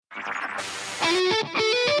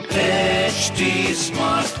HT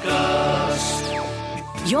Smartcast.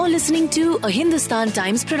 You're listening to a Hindustan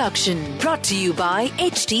Times production brought to you by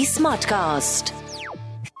HT Smartcast.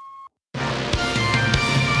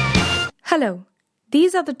 Hello,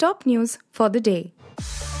 these are the top news for the day.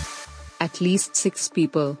 At least 6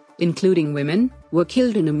 people, including women, were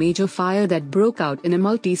killed in a major fire that broke out in a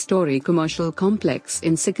multi-storey commercial complex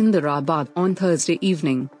in Secunderabad on Thursday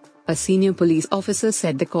evening. A senior police officer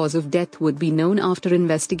said the cause of death would be known after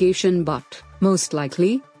investigation, but, most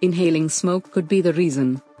likely, inhaling smoke could be the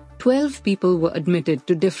reason. 12 people were admitted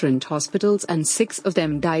to different hospitals and 6 of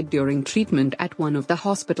them died during treatment at one of the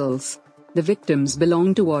hospitals. The victims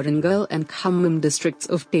belonged to Warangal and Conman districts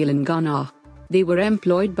of Telangana. They were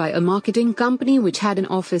employed by a marketing company which had an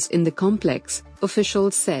office in the complex,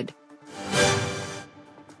 officials said.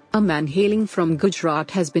 A man hailing from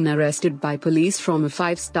Gujarat has been arrested by police from a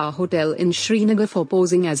 5-star hotel in Srinagar for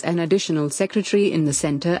posing as an additional secretary in the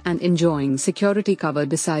centre and enjoying security cover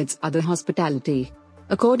besides other hospitality.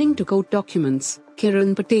 According to court documents,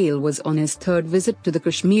 Kiran Patel was on his 3rd visit to the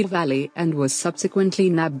Kashmir Valley and was subsequently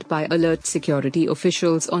nabbed by alert security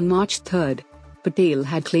officials on March 3. Patel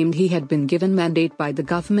had claimed he had been given mandate by the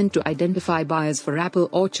government to identify buyers for apple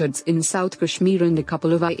orchards in South Kashmir, and a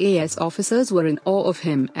couple of IAS officers were in awe of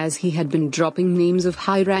him as he had been dropping names of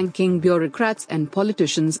high-ranking bureaucrats and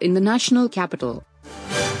politicians in the national capital.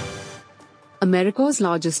 America's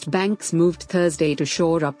largest banks moved Thursday to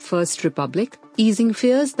shore up First Republic, easing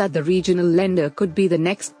fears that the regional lender could be the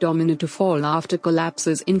next domino to fall after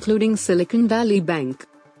collapses, including Silicon Valley Bank.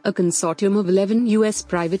 A consortium of 11 U.S.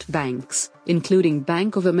 private banks, including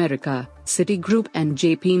Bank of America, Citigroup and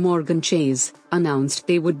JP Morgan Chase, announced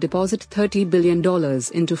they would deposit $30 billion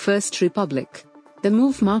into First Republic. The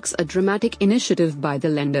move marks a dramatic initiative by the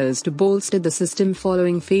lenders to bolster the system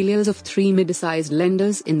following failures of 3 mid-sized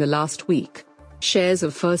lenders in the last week. Shares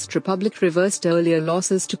of First Republic reversed earlier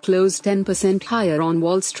losses to close 10% higher on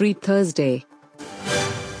Wall Street Thursday.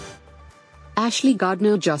 Ashley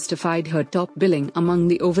Gardner justified her top billing among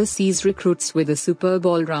the overseas recruits with a superb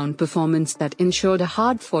all-round performance that ensured a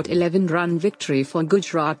hard-fought 11-run victory for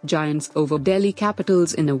Gujarat Giants over Delhi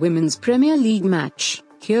Capitals in a Women's Premier League match,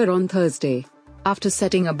 here on Thursday. After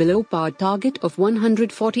setting a below-par target of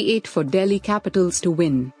 148 for Delhi Capitals to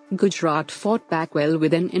win, Gujarat fought back well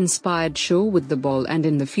with an inspired show with the ball and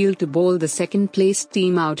in the field to bowl the second-placed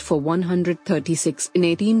team out for 136 in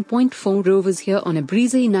 18.4 overs here on a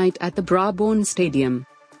breezy night at the Brabourne Stadium.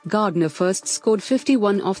 Gardner first scored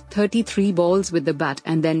 51 off 33 balls with the bat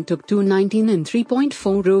and then took 219 in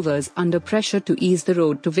 3.4 overs under pressure to ease the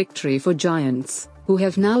road to victory for Giants, who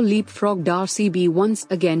have now leapfrogged RCB once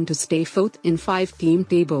again to stay 4th in 5-team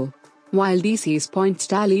table. While DC's points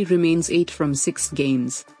tally remains 8 from 6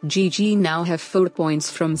 games, GG now have 4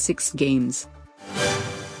 points from 6 games.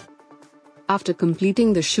 After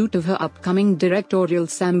completing the shoot of her upcoming directorial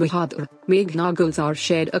Sam Bahadur, Meghna Gulzar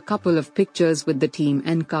shared a couple of pictures with the team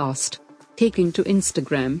and cast. Taking to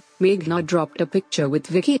Instagram, Meghna dropped a picture with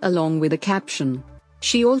Vicky along with a caption.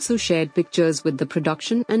 She also shared pictures with the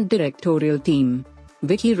production and directorial team.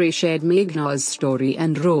 Vicky Ray shared Meghna's story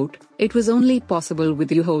and wrote, "It was only possible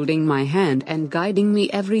with you holding my hand and guiding me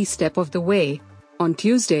every step of the way." On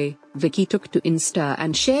Tuesday, Vicky took to Insta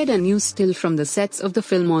and shared a new still from the sets of the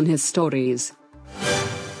film on his stories.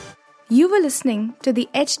 You were listening to the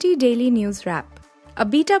HT Daily News Wrap, a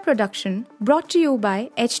beta production brought to you by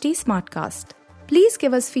HT Smartcast. Please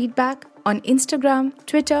give us feedback on Instagram,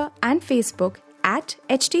 Twitter and Facebook at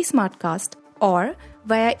HT Smartcast or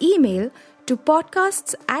via email to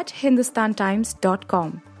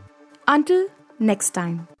podcasts@hindustantimes.com. Until next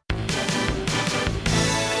time.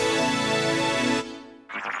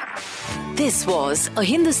 This was a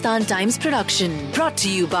Hindustan Times production brought to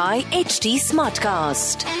you by HT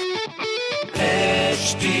Smartcast.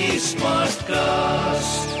 HT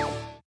Smartcast.